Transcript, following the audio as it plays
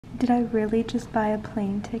Did I really just buy a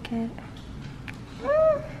plane ticket?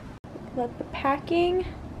 Let the packing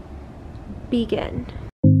begin.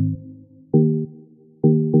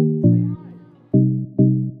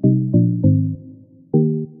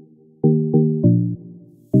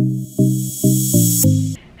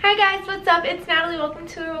 Hi guys, what's up? It's Natalie.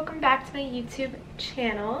 Welcome back to my YouTube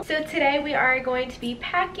channel. So today we are going to be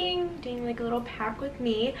packing, doing like a little pack with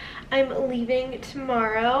me. I'm leaving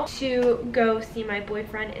tomorrow to go see my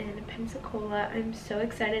boyfriend in Pensacola. I'm so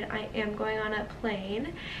excited. I am going on a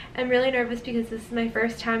plane. I'm really nervous because this is my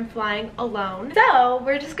first time flying alone. So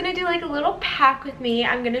we're just gonna do like a little pack with me.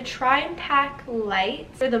 I'm gonna try and pack light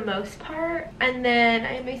for the most part. And then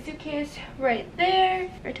I have my suitcase right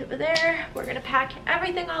there, right over there. We're gonna pack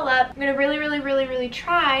everything all up. I'm gonna really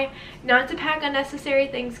try not to pack unnecessary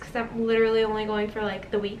things because I'm literally only going for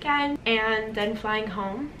like the weekend and then flying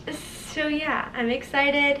home. So yeah, I'm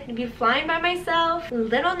excited to be flying by myself, a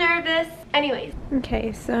little nervous. Anyways,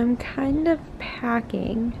 okay, so I'm kind of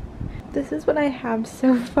packing. This is what I have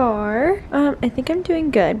so far. I think I'm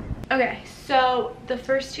doing good. Okay, so the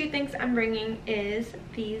first two things I'm bringing is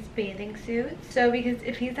these bathing suits. So because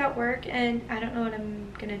if he's at work and I don't know what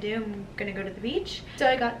I'm gonna do, I'm gonna go to the beach. So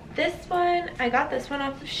I got this one. I got this one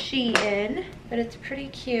off of Shein, but it's pretty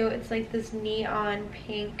cute. It's like this neon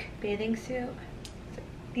pink bathing suit. So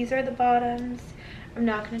these are the bottoms. I'm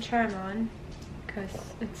not gonna try them on because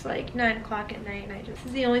it's like 9 o'clock at night and this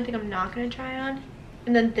is the only thing I'm not gonna try on.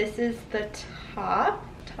 And then this is the top.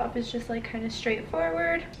 Top is just like kind of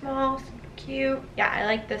straightforward, small, super cute. Yeah, I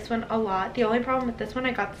like this one a lot. The only problem with this one,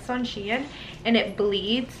 I got this on Shein and it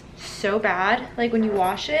bleeds so bad like when you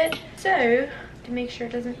wash it. So to make sure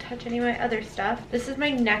it doesn't touch any of my other stuff, this is my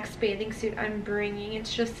next bathing suit I'm bringing.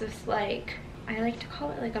 It's just this like, I like to call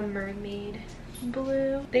it like a mermaid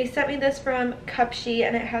blue. They sent me this from Cupshe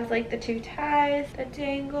and it has like the two ties that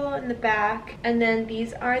dangle in the back, and then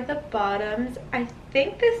these are the bottoms. I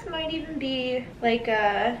think this might even be like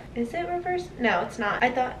a, is it reverse? No, it's not. I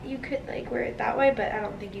thought you could like wear it that way, but I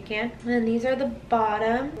don't think you can. And then these are the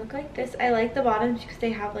bottom. Look like this. I like the bottoms because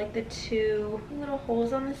they have like the two little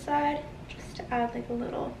holes on the side just to add like a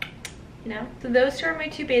little, you know. So those two are my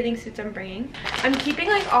two bathing suits I'm bringing. I'm keeping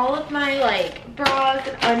like all of my like bras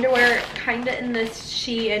and underwear kind of in this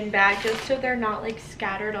Shein bag just so they're not like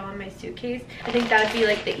scattered on my suitcase. I think that would be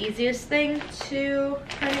like the easiest thing to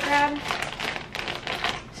kind of grab.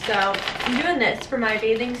 So I'm doing this for my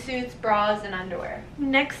bathing suits, bras, and underwear.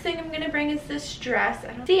 Next thing I'm gonna bring is this dress.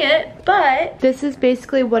 I don't see it, but this is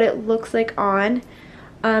basically what it looks like on.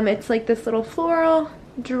 It's like this little floral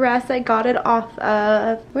dress. I got it off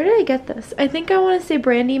of, where did I get this? I think I want to say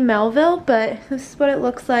Brandy Melville, but this is what it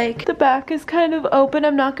looks like. The back is kind of open.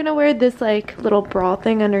 I'm not gonna wear this like little bra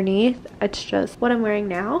thing underneath. It's just what I'm wearing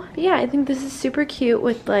now. But yeah, I think this is super cute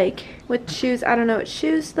with like with shoes. I don't know what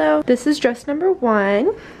shoes though. This is dress number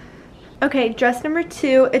 1. Okay, dress number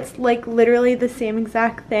 2, it's like literally the same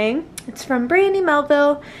exact thing. It's from Brandy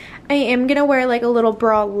Melville. I am gonna wear like a little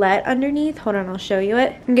bralette underneath. Hold on, I'll show you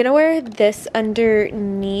it. I'm gonna wear this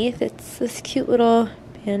underneath. It's this cute little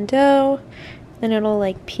bandeau. Then it'll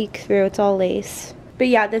like peek through. It's all lace. But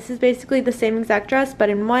yeah, this is basically the same exact dress, but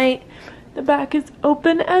in white. The back is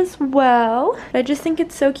open as well. I just think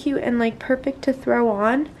it's so cute and like perfect to throw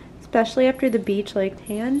on, especially after the beach like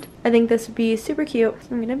tan. I think this would be super cute. So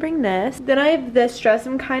I'm gonna bring this. Then I have this dress.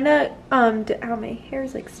 I'm kind of ow, my hair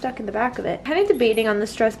is like stuck in the back of it. Kind of debating on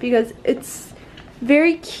this dress because it's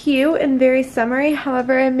very cute and very summery.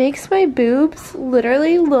 However, it makes my boobs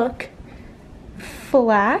literally look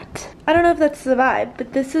flat. I don't know if that's the vibe,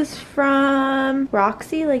 but this is from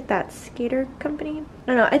Roxy, like that skater company. I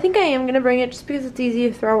don't know. I think I am gonna bring it just because it's easy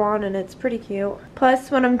to throw on and it's pretty cute. Plus,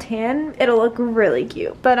 when I'm tan, it'll look really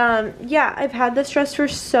cute. But yeah, I've had this dress for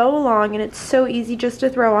so long and it's so easy just to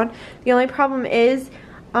throw on. The only problem is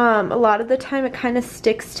a lot of the time it kind of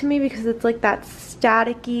sticks to me because it's like that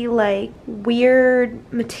staticky, like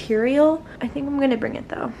weird material. I think I'm gonna bring it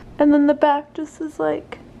though. And then the back just is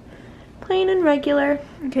like plain and regular.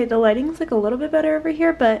 Okay, the lighting's like a little bit better over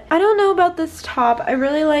here, but I don't know about this top. I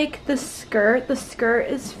really like the skirt. The skirt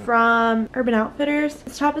is from Urban Outfitters.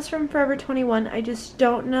 This top is from Forever 21. I just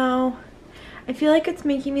don't know. I feel like it's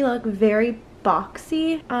making me look very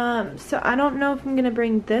boxy. So I don't know if I'm gonna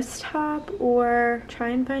bring this top or try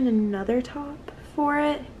and find another top for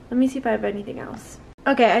it. Let me see if I have anything else.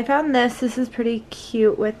 Okay, I found this. This is pretty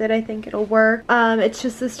cute with it. I think it'll work. It's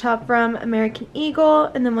just this top from American Eagle,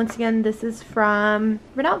 and then once again, this is from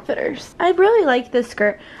Urban Outfitters. I really like this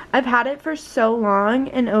skirt. I've had it for so long,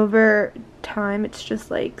 and over time, it's just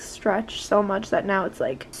like stretched so much that now it's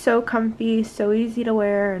like so comfy, so easy to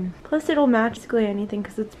wear, and plus it'll match basically anything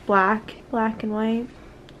because it's black and white.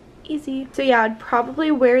 Easy. So yeah, I'd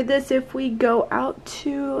probably wear this if we go out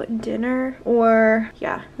to dinner, or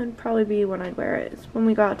yeah, that'd probably be when I'd wear it, is when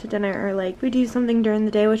we go out to dinner, or like we do something during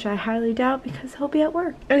the day, which I highly doubt because he'll be at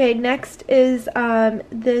work. Okay, next is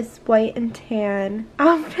this white and tan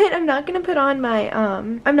outfit. I'm not gonna put on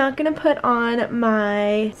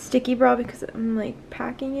my sticky bra because I'm like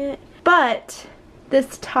packing it, but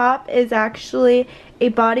this top is actually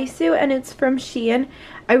a bodysuit and it's from Shein.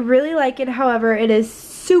 I really like it, however, it is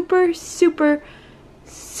super see-through,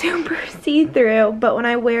 but when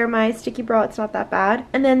I wear my sticky bra, it's not that bad.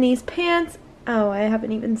 And then these pants, oh, I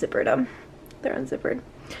haven't even zippered them. They're unzippered.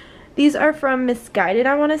 These are from Misguided,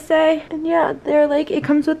 I want to say. And yeah, they're like, it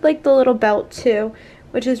comes with like the little belt too,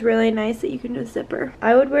 which is really nice that you can just zipper.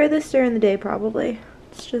 I would wear this during the day probably.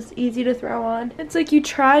 It's just easy to throw on. It's like you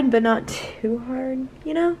tried, but not too hard,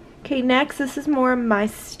 you know? Okay, next, this is more my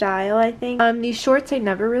style, I think. These shorts, I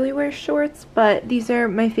never really wear shorts, but these are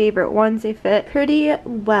my favorite ones. They fit pretty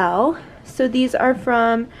well. So these are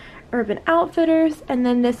from Urban Outfitters, and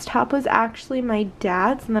then this top was actually my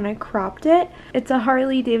dad's, and then I cropped it. It's a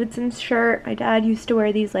Harley Davidson shirt. My dad used to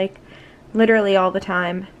wear these like literally all the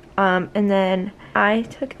time. And then I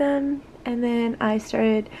took them, and then I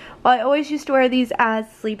started, well, I always used to wear these as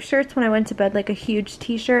sleep shirts when I went to bed, like a huge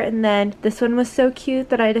t-shirt, and then this one was so cute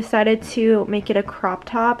that I decided to make it a crop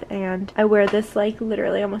top, and I wear this like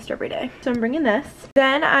literally almost every day. So I'm bringing this.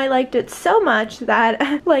 Then I liked it so much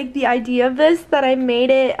that like the idea of this, that I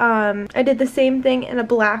made it, I did the same thing in a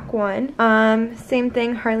black one. Same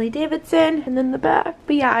thing, Harley Davidson, and then the back.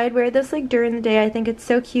 But yeah, I'd wear this like during the day. I think it's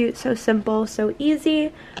so cute, so simple, so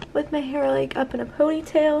easy, with my hair like up in a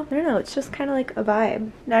ponytail. I don't know, it's just kind of like a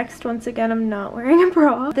vibe. Next, once again, I'm not wearing a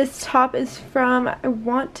bra. This top is from, I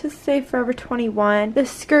want to say, Forever 21. The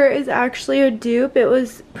skirt is actually a dupe. It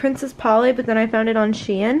was Princess Polly, but then I found it on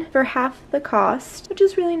Shein for half the cost, which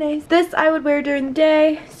is really nice. This I would wear during the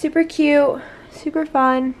day. Super cute, super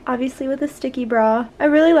fun, obviously with a sticky bra. I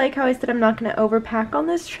really like how I said I'm not going to overpack on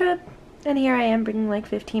this trip. And here I am bringing like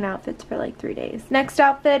 15 outfits for like 3 days. Next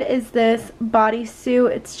outfit is this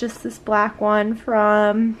bodysuit. It's just this black one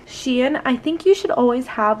from Shein. I think you should always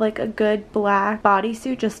have like a good black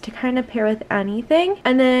bodysuit just to kind of pair with anything.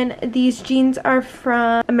 And then these jeans are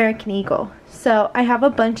from American Eagle. So I have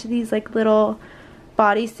a bunch of these like little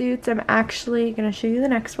bodysuits. I'm actually gonna show you the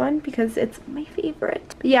next one because it's my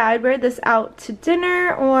favorite. But yeah, I'd wear this out to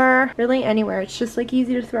dinner or really anywhere. It's just like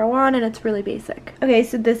easy to throw on and it's really basic. Okay,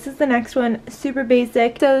 so this is the next one, super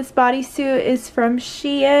basic. So this bodysuit is from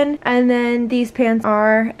Shein, and then these pants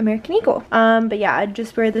are American Eagle. But yeah, I'd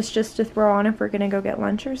just wear this just to throw on if we're gonna go get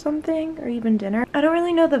lunch or something, or even dinner. I don't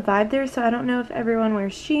really know the vibe there, so I don't know if everyone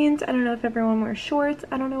wears jeans. I don't know if everyone wears shorts.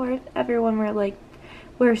 I don't know if everyone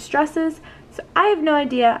wears dresses. So I have no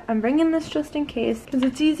idea. I'm bringing this just in case because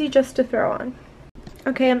it's easy just to throw on.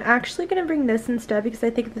 Okay, I'm actually going to bring this instead because I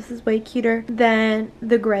think this is way cuter than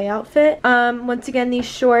the gray outfit. Once again, these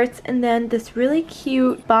shorts and then this really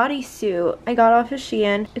cute bodysuit I got off of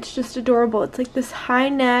Shein. It's just adorable. It's like this high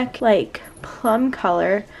neck, like plum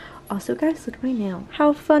color. Also, guys, look at my nail.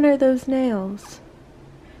 How fun are those nails?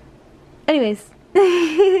 Anyways.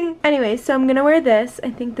 Anyway, so I'm gonna wear this. I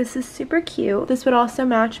think this is super cute. This would also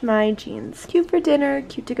match my jeans. Cute for dinner,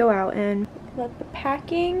 cute to go out in. Let the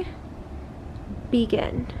packing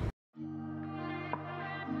begin.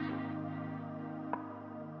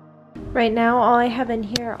 Right now, all I have in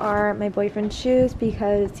here are my boyfriend's shoes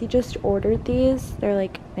because he just ordered these. They're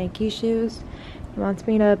like Nike shoes. He wants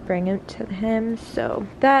me to bring it to him. So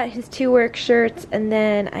that, his 2 work shirts, and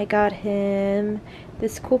then I got him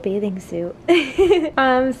this cool bathing suit.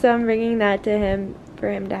 So I'm bringing that to him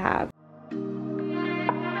for him to have.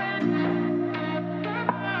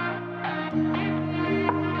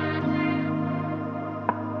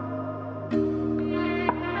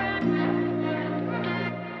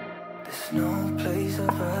 There's no place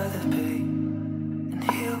I'd rather be than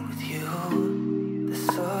here with you.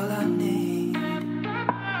 That's all I need.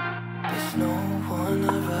 There's no one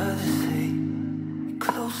I'd rather see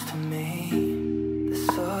close to me.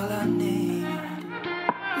 That's all I need.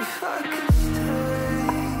 If I could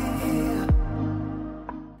stay.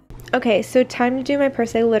 Okay, so time to do my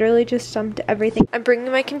purse. I literally just dumped everything. I'm bringing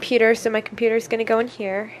my computer, so my computer's gonna go in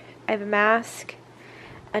here. I have a mask,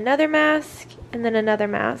 another mask, and then another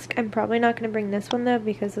mask. I'm probably not going to bring this one though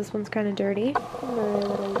because this one's kind of dirty. My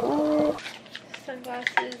little wallet.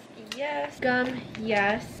 Sunglasses, yes. Gum,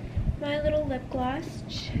 yes. My little lip gloss,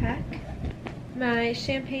 check. My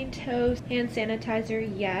champagne toast hand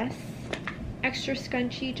sanitizer, yes. Extra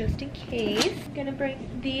scrunchie just in case. I'm gonna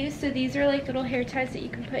bring these. So these are like little hair ties that you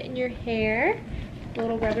can put in your hair.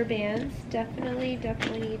 Little rubber bands. Definitely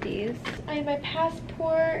need these. I have my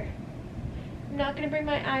passport. I'm not gonna bring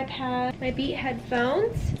my iPad. My Beat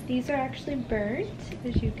headphones. These are actually burnt,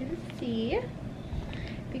 as you can see,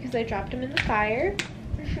 because I dropped them in the fire.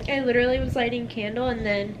 I literally was lighting a candle and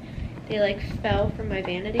then they like fell from my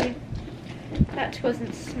vanity. That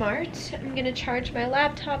wasn't smart. I'm gonna charge my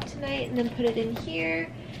laptop tonight and then put it in here.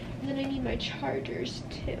 And then I need my chargers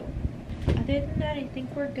too. Other than that, I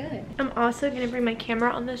think we're good. I'm also gonna bring my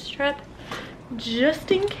camera on this trip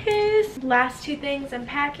just in case. Last two things I'm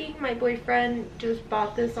packing. My boyfriend just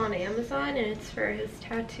bought this on Amazon and it's for his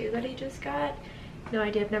tattoo that he just got. No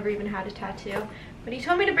idea, I've never even had a tattoo. But he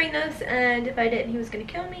told me to bring this, and if I didn't, he was gonna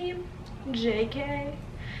kill me. JK.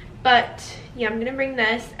 But yeah, I'm gonna bring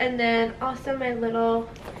this, and then also my little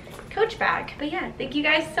Coach bag. But yeah, thank you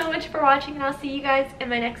guys so much for watching, and I'll see you guys in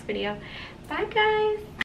my next video. Bye guys.